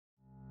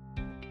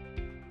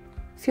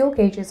Fuel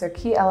gauges are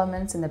key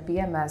elements in the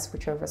BMS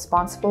which are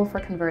responsible for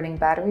converting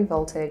battery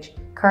voltage,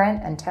 current,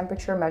 and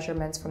temperature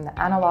measurements from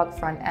the analog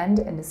front end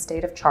into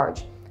state of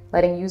charge,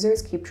 letting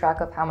users keep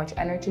track of how much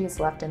energy is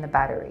left in the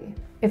battery.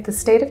 If the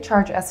state of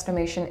charge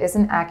estimation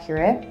isn't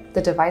accurate,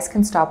 the device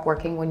can stop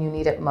working when you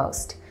need it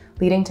most,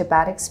 leading to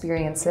bad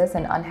experiences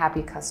and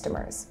unhappy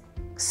customers.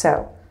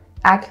 So,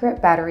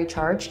 accurate battery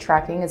charge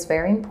tracking is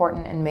very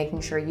important in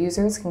making sure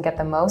users can get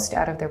the most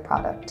out of their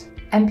product.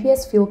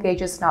 MPS fuel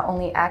gauges not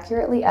only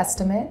accurately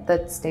estimate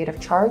the state of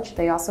charge,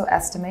 they also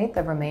estimate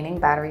the remaining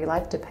battery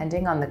life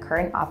depending on the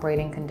current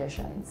operating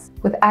conditions.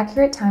 With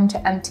accurate time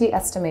to empty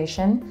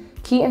estimation,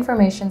 key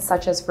information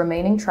such as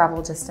remaining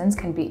travel distance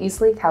can be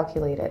easily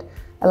calculated,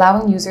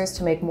 allowing users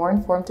to make more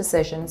informed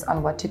decisions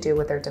on what to do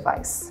with their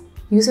device.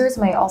 Users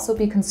may also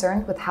be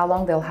concerned with how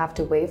long they'll have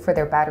to wait for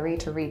their battery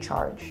to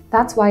recharge.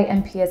 That's why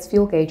MPS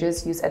fuel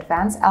gauges use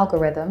advanced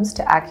algorithms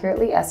to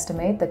accurately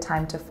estimate the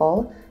time to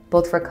full,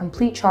 both for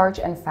complete charge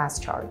and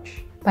fast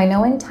charge. By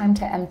knowing time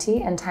to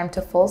empty and time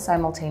to full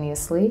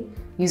simultaneously,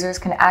 users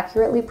can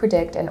accurately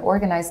predict and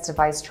organize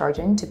device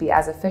charging to be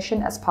as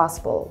efficient as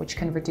possible, which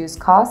can reduce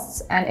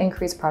costs and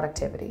increase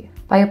productivity.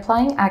 By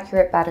applying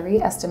accurate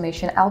battery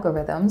estimation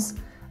algorithms,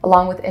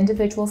 along with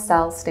individual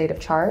cell state of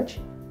charge,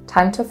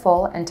 time to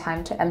full and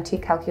time to empty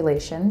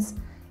calculations,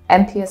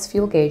 MPS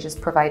fuel gauges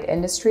provide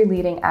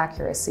industry-leading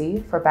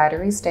accuracy for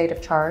battery state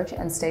of charge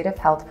and state of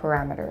health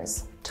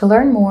parameters. To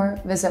learn more,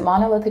 visit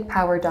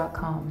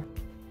monolithicpower.com.